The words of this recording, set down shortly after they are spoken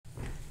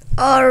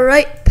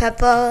Alright,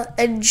 Peppa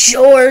and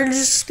George,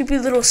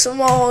 stupid little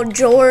small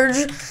George.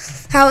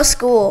 How was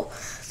school?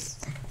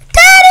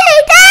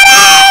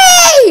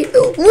 Daddy!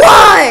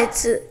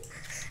 What?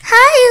 How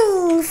are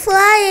you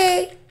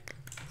flying?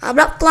 I'm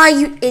not flying,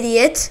 you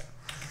idiot.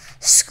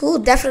 School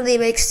definitely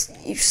makes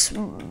you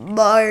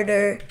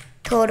smarter.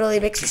 Totally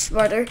makes you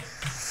smarter.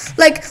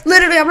 Like,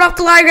 literally, I'm not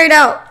flying right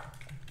now.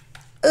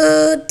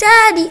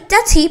 Daddy,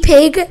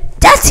 pig.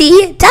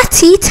 Daddy.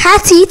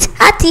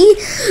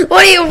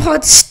 What do you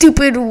want,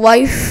 stupid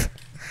wife?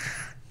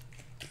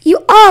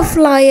 You are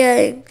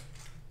flying.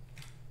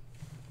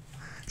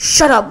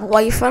 Shut up,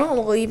 wife. I don't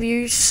believe you.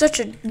 You're such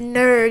a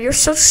nerd. You're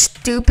so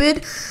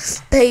stupid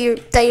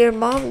that your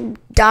mom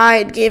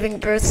died giving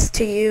birth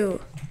to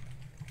you.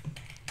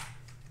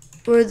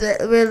 We're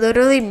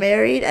literally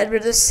married and we're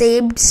the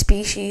same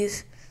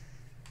species.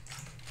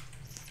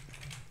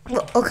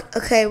 Well,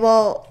 okay,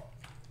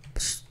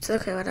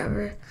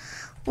 whatever.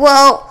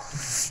 Well,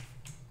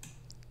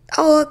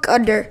 I'll look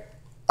under.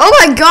 Oh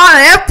my god,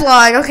 I am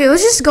flying. Okay,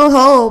 let's just go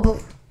home.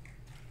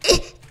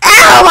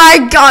 Oh my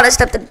god, I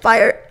stepped in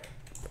fire.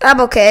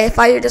 I'm okay.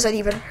 Fire doesn't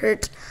even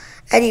hurt.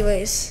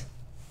 Anyways.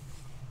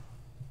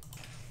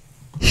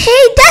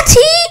 Hey,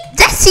 Daddy!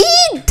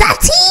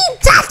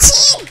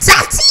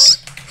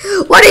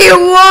 What do you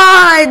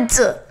want?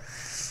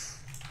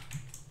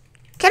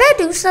 Can I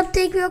do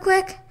something real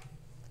quick?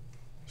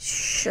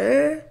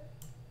 Sure.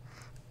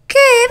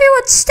 Okay,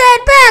 everyone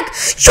stand back.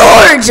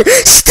 George,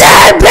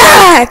 stand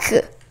back!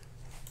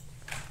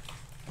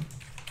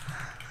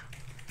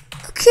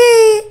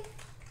 Okay.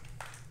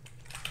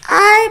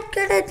 I'm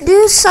gonna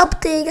do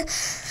something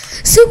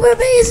super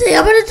amazing.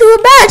 I'm gonna do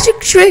a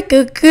magic trick,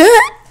 okay?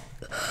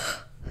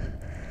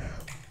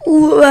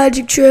 Ooh, a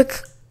magic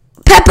trick.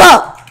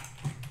 Peppa!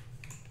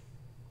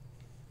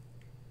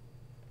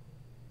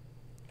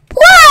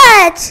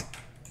 What?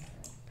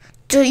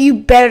 You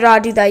better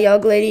not do that,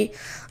 young lady.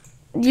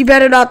 You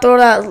better not throw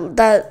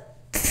that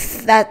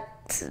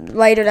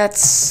lighter that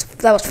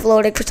was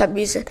floating for some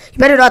reason. You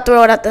better not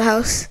throw it at the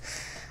house.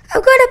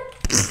 I'm gonna.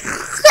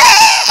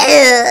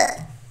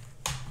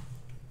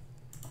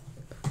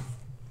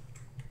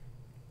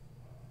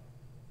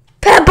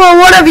 Peppa,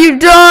 what have you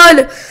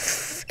done?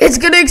 It's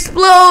gonna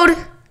explode.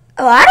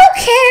 Oh, I don't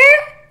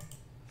care.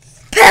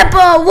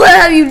 Peppa, what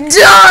have you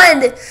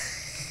done?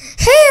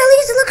 Hey, at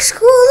least it looks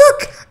cool.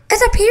 Look,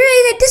 it's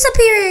appearing and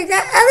disappearing.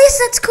 At least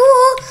that's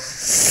cool.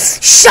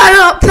 Shut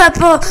up,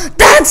 Peppa.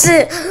 That's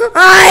it.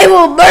 I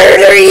will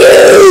murder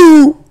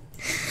you.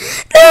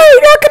 No,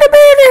 you're not gonna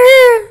murder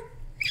her.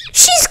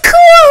 She's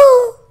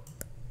cool.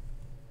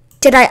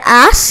 Did I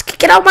ask?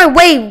 Get out of my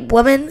way,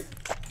 woman.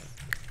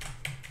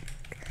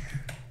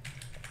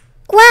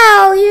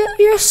 Wow,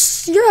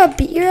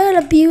 you're an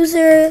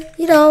abuser.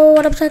 You know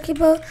what I'm talking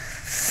about.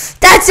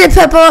 That's it,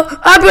 Peppa.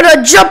 I'm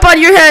gonna jump on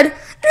your head.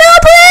 No,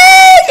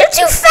 please! You're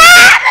too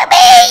fat for me!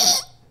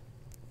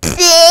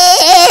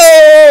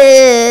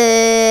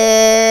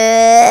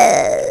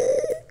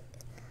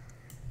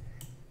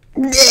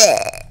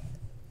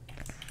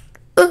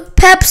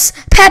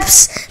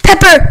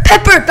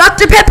 Pepper,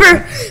 Dr.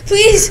 Pepper!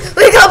 Please,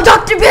 wake up,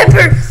 Dr.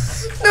 Pepper!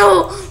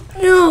 No.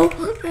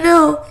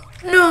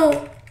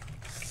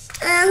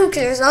 Who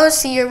cares? I'll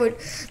see her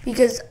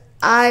because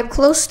I'm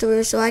close to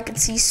her, so I can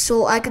see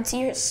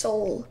her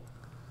soul.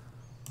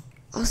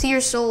 I'll see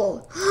your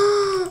soul.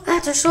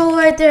 That's her soul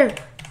right there.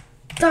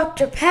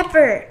 Dr.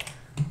 Pepper.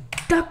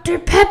 Dr.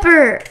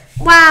 Pepper.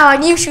 Wow, I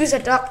knew she was a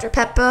Dr.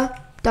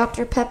 Peppa.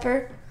 Dr.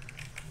 Pepper.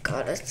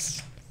 God,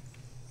 it's...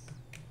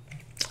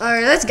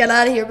 Alright, let's get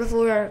out of here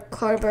before our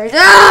car burns.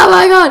 Oh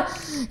my god.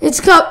 It's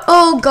come.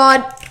 Oh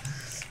god.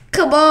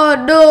 Come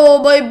on,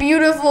 no, my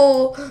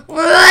beautiful.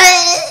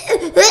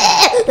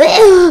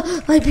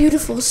 My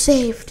beautiful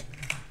saved.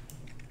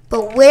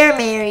 But we're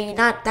married,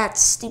 not that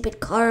stupid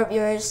car of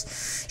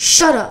yours.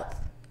 Shut up.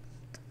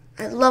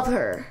 I love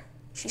her.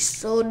 She's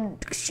so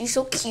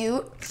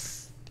cute.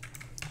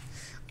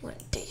 I want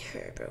to date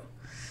her, bro.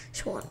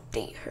 Just want to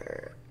date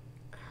her.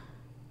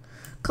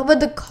 Come in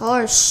the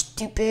car,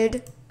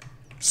 stupid.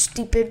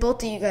 Stupid,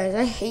 both of you guys.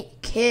 I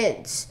hate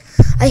kids.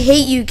 I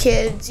hate you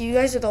kids. You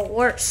guys are the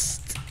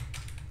worst.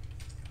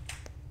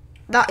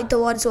 Not the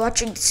ones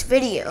watching this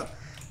video,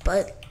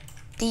 but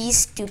these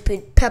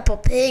stupid Peppa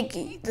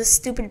Pig, the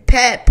stupid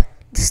Peps,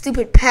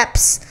 stupid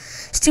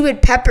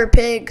Pepper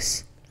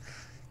Pigs.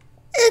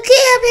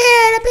 Okay, I'm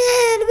in.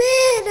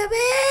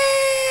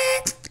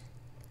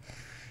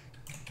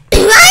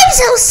 I'm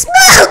so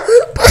small.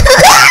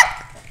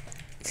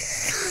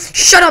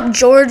 Shut up,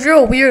 George.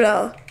 You're a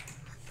weirdo.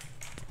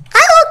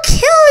 I will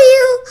kill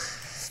you.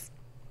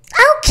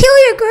 I'll kill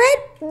your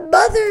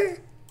grandmother.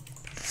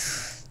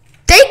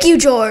 Thank you,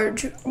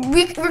 George.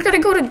 We're gonna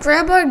go to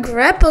Grandma and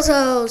Grandpa's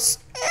house.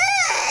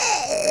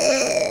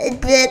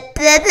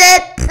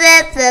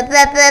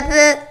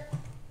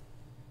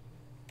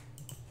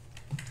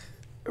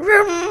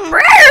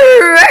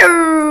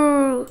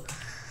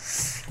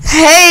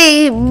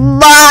 Hey,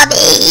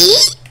 Mommy.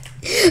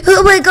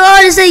 Oh my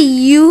God, is that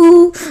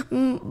you?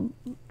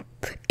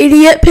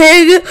 idiot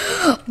pig,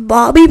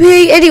 Bobby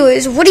pig.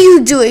 Anyways, what are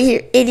you doing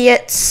here,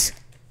 idiots?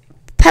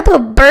 Peppa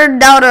burned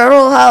down our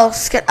whole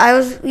house.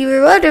 We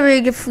were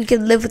wondering if we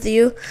could live with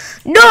you.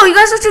 No, you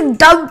guys are too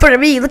dumb for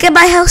me. Look at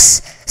my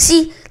house.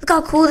 See, look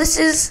how cool this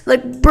is.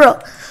 Like, bro,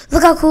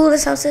 look how cool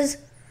this house is.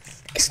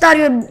 It's not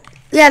even.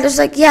 Yeah, there's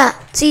like, yeah.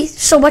 See,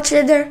 so much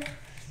in there.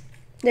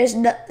 There's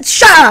no.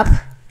 Shut up.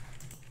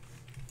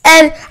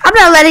 And I'm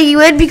not letting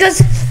you in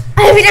because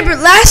I remember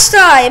last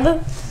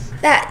time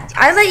that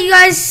I let you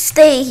guys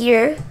stay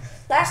here.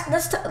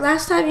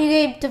 Last time you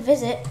came to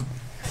visit.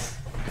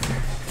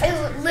 I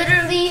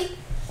literally,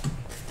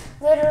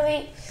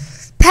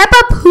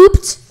 Peppa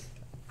pooped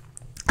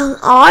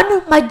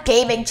on my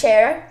gaming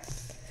chair.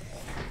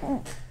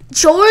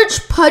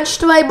 George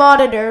punched my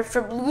monitor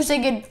from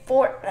losing in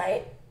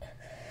Fortnite.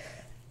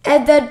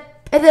 And then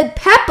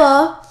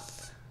Peppa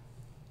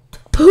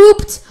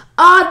pooped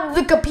on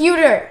the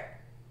computer.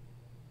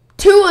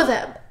 2 of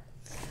them.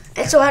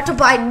 And so I have to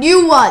buy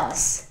new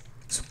ones.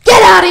 So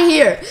get out of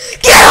here.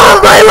 Get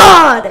off my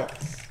lawn.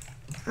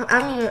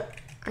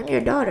 I'm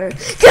your daughter.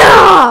 Get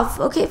off!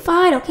 Okay,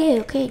 fine.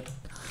 Okay.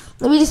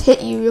 Let me just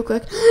hit you real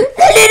quick. We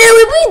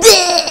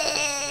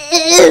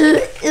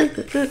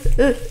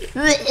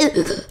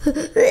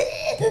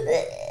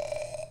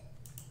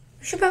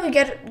should probably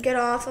get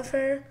off of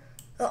her.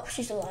 Oh,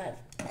 she's alive.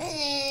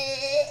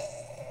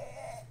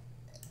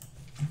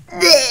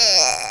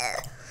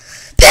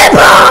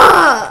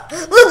 Peppa!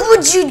 Look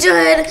what you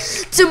did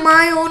to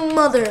my own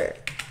mother.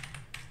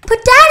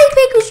 But Daddy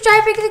Pig was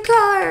driving the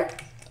car.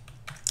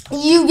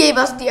 You gave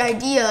us the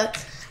idea.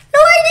 No,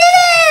 I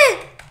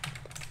didn't.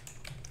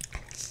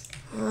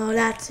 Oh,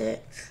 that's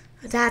it.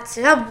 We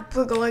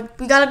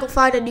gotta go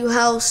find a new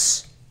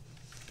house.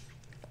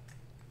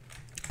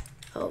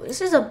 Oh,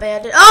 this is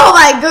abandoned. Oh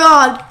my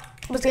God.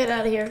 Let's get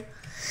out of here.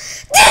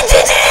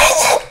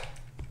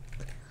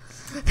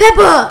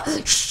 Peppa,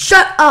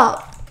 shut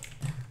up.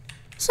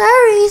 Sorry.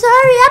 I'm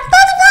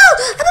about to go.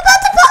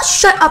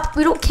 Shut up.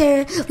 We don't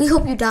care. We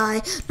hope you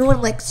die. No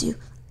one likes you.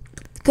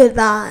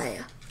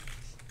 Goodbye.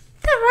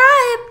 That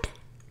rhymed.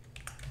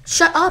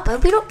 Shut up.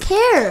 We don't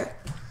care.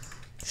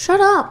 Shut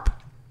up,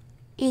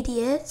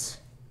 idiots.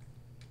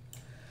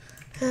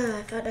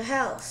 I found a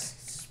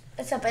house.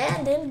 It's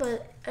abandoned,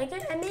 but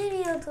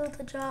maybe I'll do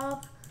the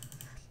job.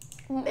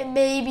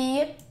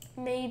 Maybe.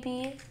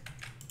 I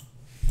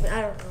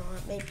don't know.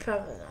 Maybe,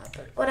 probably not,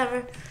 but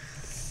whatever.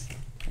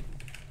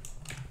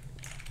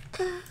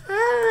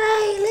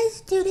 Alright,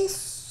 let's do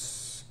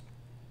this.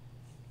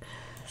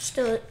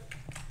 Still,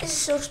 this is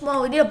so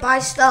small. We need to buy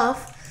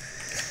stuff.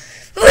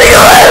 We don't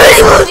have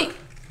any money.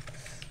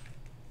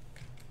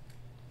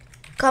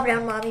 Calm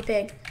down, Mommy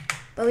Pig.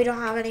 But we don't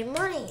have any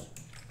money.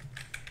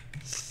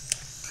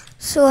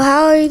 So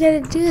how are you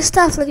gonna do this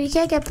stuff? Like, we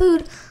can't get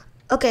food.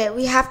 Okay,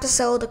 we have to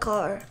sell the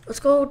car. Let's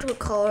go to a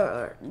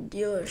car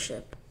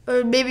dealership.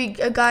 Or maybe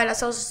a guy that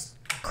sells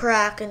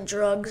crack and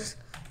drugs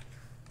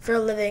for a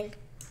living.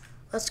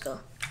 Let's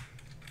go.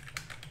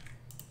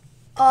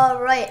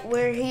 Alright,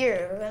 we're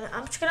here.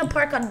 I'm just gonna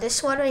park on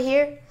this one right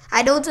here.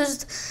 I know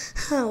there's...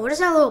 what does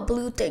that little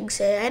blue thing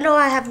say? I know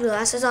I have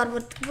glasses on,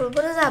 but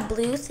what is that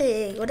blue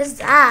thing? What is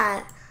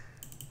that?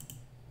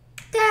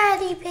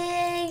 Daddy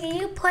Pig,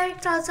 you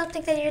parked on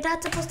something that you're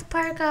not supposed to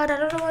park on. I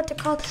don't know what to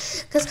call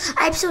it, because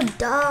I'm so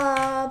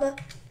dumb.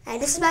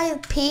 And this is my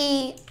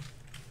pee.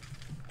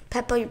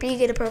 Peppa, you're being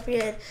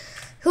inappropriate.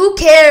 Who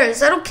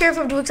cares? I don't care if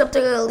I'm doing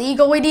something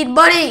illegal. We need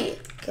money.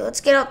 Okay,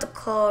 let's get out the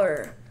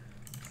car.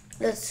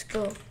 Let's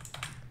go.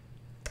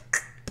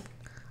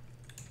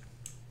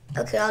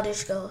 Okay, I'll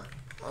just go.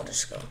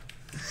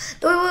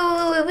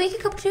 No, wait. We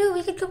can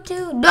come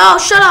too. No,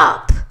 shut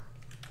up.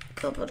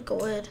 Okay, I'm gonna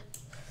go in.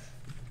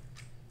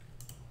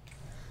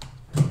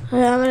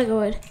 Alright, I'm gonna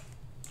go in.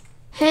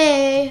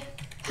 Hey.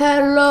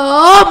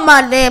 Hello, my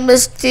name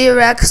is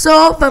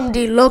T-Rexo from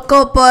the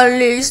local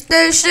police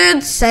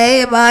station.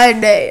 Say my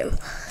name.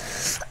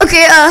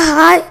 Okay,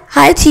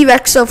 hi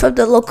T-Rexo from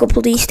the local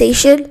police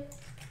station.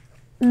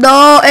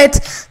 No,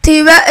 it's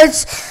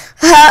T-Rexo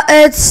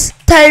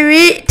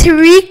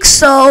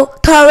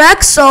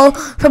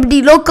from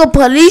the local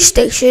police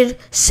station.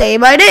 Say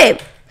my name.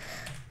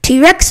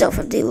 T-Rexo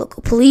from the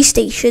local police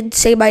station.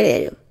 Say my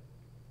name.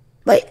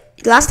 Wait,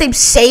 last name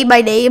say my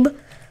name?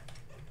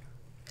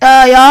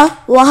 Yeah,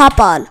 what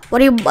happened? What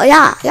do you,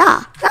 yeah.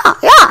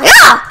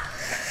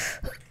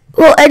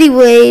 Well,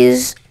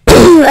 anyways,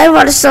 I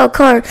want to sell a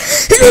car.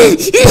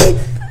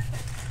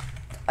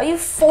 Are you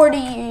 40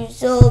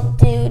 years old,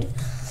 dude?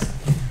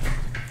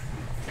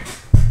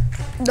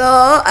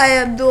 No, I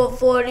am not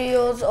 40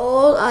 years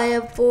old. I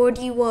am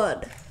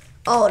 41.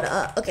 Oh,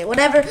 no. Okay,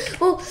 whatever.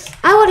 Well,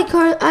 I want a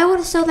car. I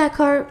want to sell that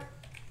car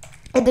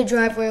in the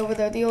driveway over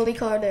there. The only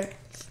car there.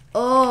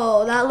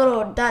 Oh,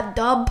 that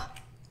dump.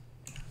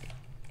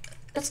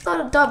 It's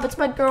not a dump. It's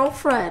my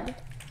girlfriend.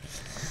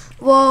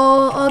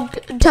 Well, I'll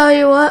tell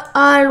you what.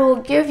 I'll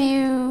give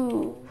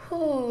you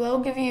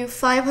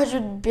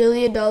 $500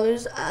 billion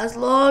as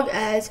long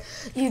as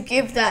you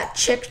give that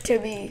chick to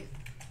me.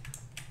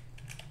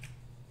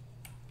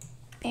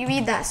 You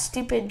mean that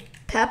stupid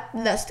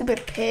that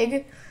stupid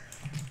pig?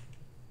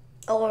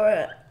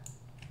 Or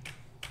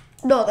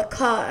no, the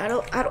car. I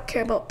don't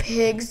care about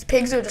pigs.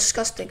 Pigs are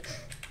disgusting.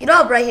 You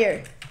know I'm right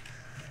here.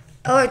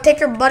 Alright, take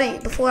your money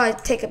before I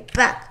take it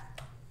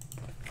back.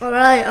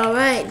 Alright.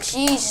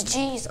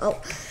 Jeez.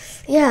 Oh,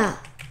 yeah.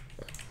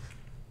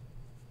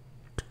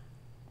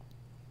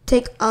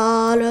 Take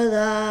all of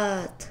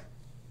that.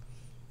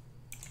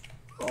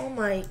 Oh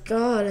my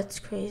god, that's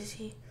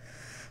crazy.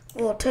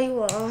 Well, I'll tell you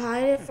what, I'll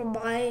hide it from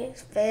my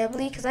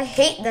family because I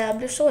hate them.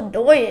 They're so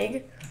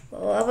annoying.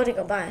 Well, I'm gonna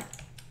go buy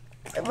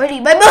my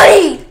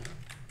money!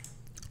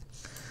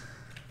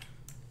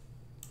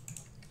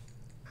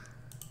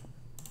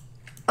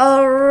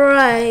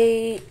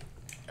 Alright.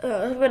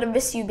 I'm gonna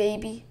miss you,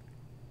 baby.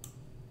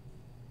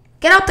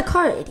 Get out the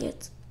car,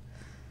 idiots.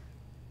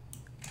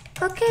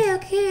 Okay,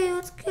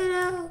 let's get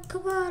out.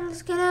 Come on,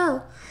 let's get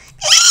out.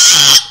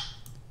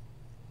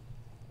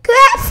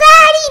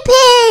 Fatty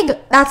pig!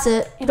 That's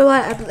it. You know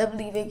what? I'm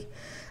leaving.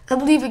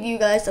 I'm leaving you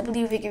guys. No,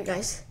 wait!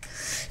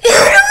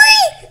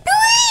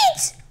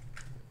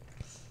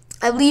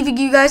 I'm leaving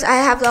you guys. I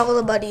have all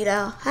the money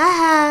now.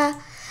 Ha,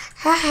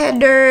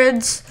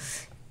 nerds.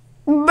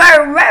 I'm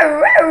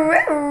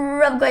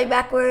going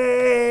backwards.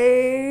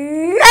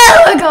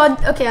 Oh my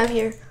god. Okay, I'm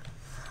here.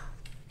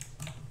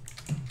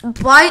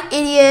 Bye,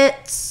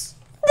 idiots.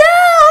 No!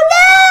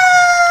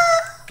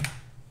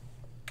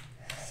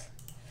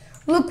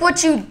 Look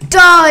what you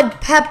done,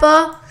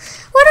 Peppa.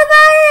 What have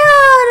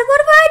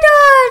I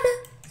done?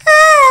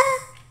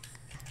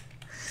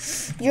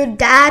 Your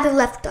dad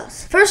left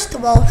us. First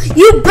of all,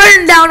 you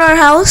burned down our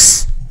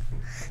house.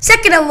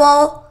 Second of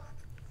all,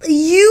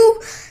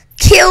 you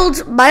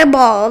killed my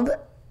mom.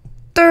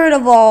 Third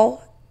of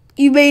all,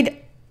 you made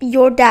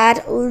your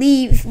dad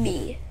leave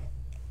me.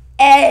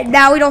 And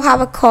now we don't have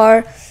a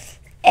car.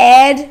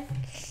 And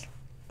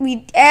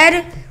we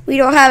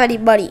don't have any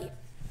money.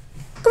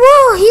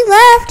 Whoa, he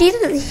left. He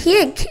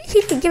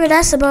didn't give an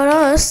S about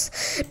us.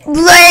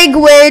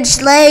 Language.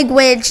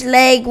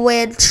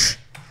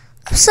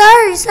 I'm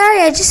sorry.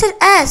 I just said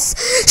S.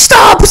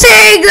 Stop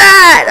saying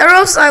that, or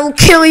else I will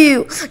kill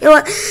you. You know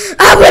what?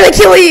 I'm gonna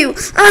kill you.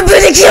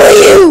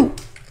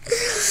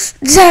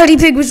 Daddy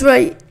Pig was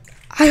right.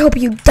 I hope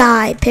you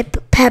die,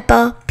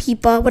 Peppa,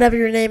 whatever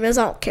your name is.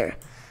 I don't care.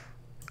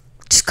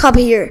 Just come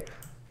here.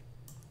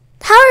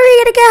 How are we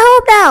gonna get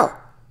home now?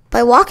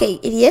 By walking,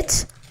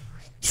 idiots.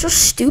 You're so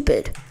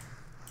stupid.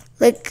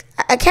 Like,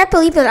 I can't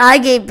believe that I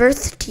gave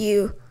birth to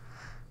you.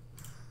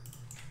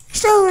 You're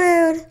so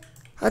rude.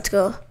 Let's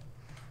go.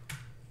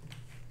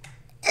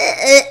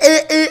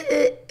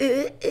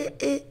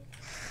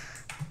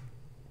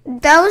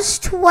 That was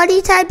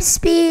 20 times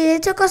speed.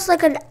 It took us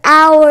like an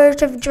hour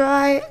to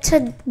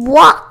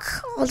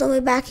walk all the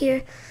way back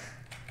here.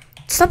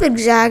 Stop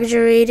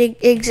exaggerating.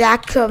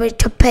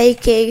 To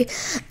baking.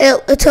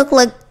 It took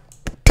like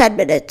 10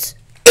 minutes.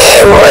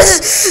 It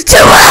was 2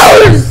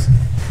 hours!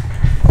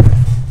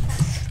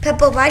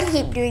 Peppa, why do you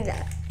keep doing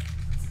that?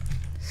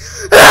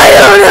 I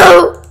don't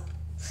know!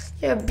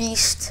 You're a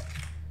beast.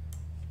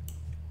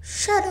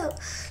 Shut up.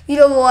 You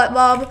know what,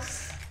 Mom?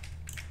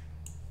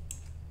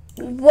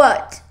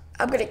 What?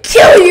 I'm gonna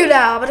kill you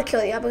now. I'm gonna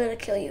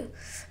kill you.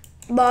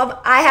 Mom,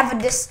 I have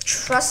this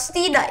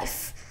trusty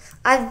knife.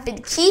 I've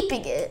been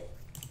keeping it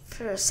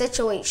for a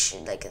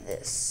situation like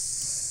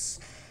this.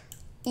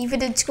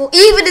 Even in school.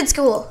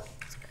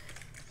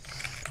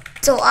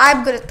 So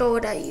I'm gonna throw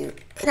it at you.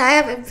 And I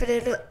have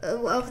infinite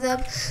of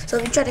them. So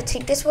if you try to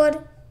take this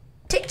one,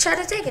 try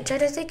to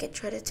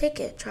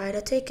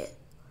take it.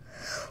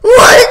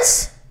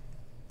 What?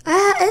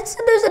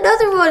 There's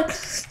another one.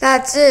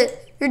 That's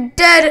it. You're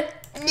dead.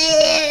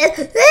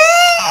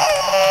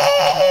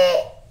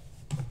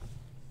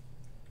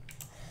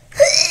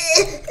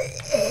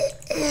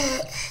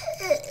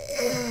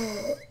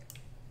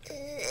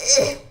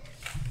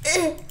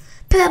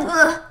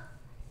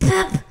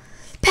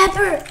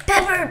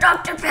 Pepper,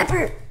 Dr.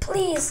 Pepper,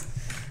 please.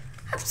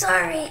 I'm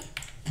sorry.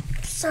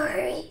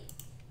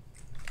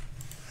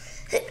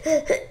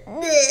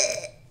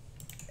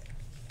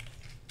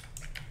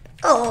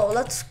 Oh,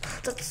 that's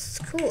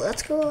cool.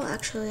 That's cool,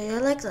 actually. I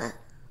like that.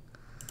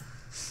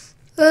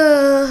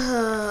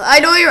 I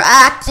know you're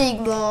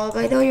acting, Mom.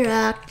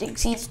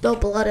 See, it's no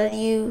blood on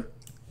you.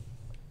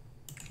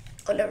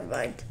 Oh, never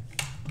mind.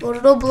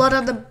 Well, no blood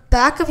on the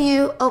back of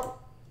you. Oh,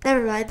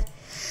 never mind.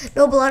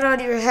 No blood on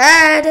your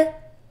head.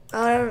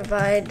 Oh, never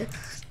mind.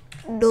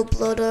 No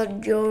blood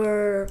on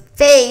your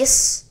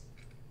face.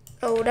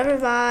 Oh, never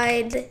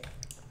mind.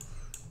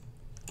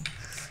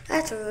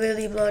 That's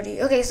really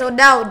bloody. Okay, so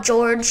now,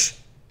 George.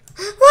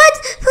 What?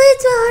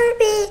 Please don't hurt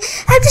me.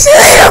 I'm just a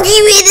little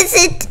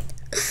innocent.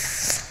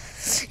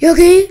 You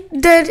okay?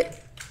 Then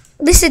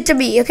listen to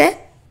me, okay?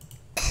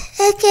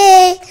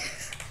 Okay.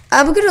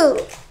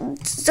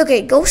 It's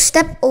okay, go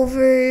step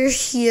over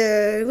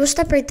here. Go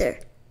step right there.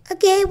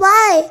 Okay,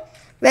 why?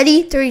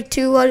 Ready? 3,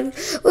 2, 1.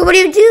 What are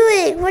you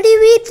doing? What do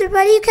you mean?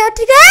 What are you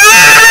counting?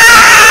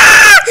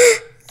 Ah!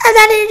 I'm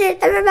not in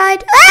it. Never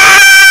mind. Ah!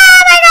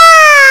 Oh my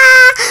God!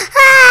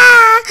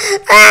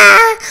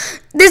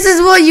 This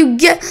is what you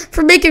get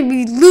for making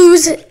me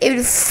lose in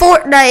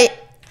Fortnite.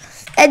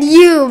 And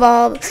you,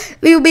 Mom,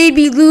 you made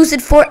me lose in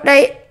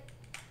Fortnite.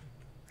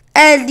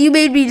 And you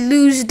made me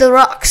lose the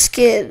rock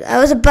skin. I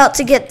was about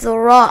to get the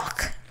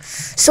rock.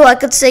 So I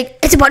could say,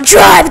 it's about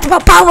drive, it's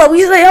about power.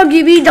 We say, I'll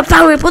give you the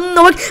power. Put in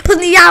the work, put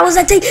in the hours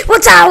I take.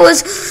 What's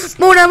hours?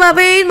 More than my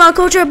brain, my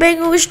culture, bang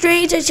over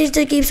strange. I changed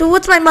the game. So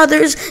what's my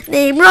mother's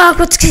name? Rock.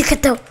 What's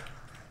it though?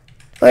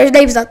 Well, his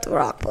name's not the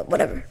Rock, but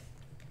whatever.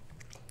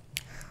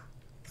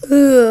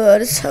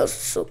 This house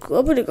is so cool.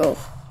 I'm gonna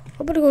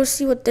go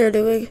see what they're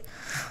doing.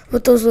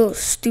 What those little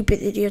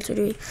stupid idiots are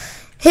doing.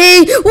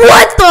 Hey,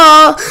 what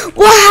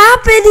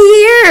happened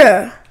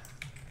here?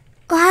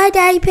 Oh, hi,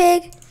 Daddy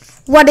Pig.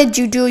 What did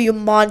you do, you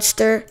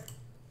monster?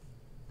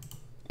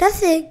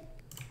 Nothing.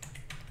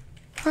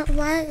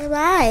 Why?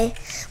 Why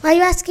are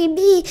you asking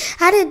me?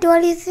 I didn't do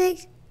anything.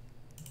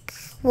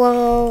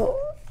 Well,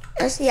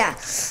 yeah.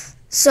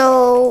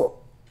 So,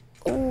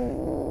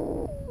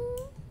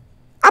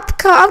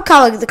 I'm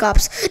calling the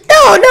cops.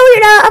 No, you're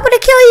not. I'm gonna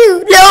kill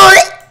you. No.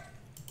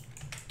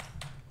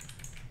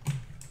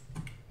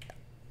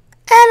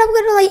 And I'm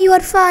gonna light you on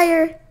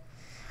fire.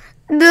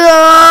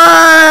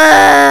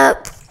 No.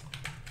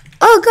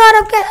 Oh God,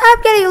 I'm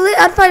getting lit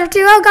on fire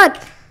too. Oh God.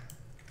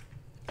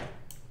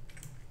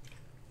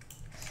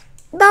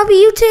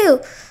 Mommy, you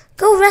too.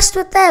 Go rest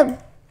with them.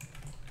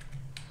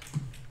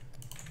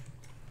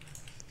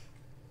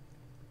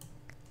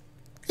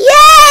 Yay!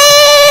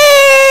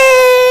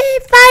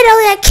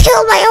 Finally, I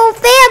killed my own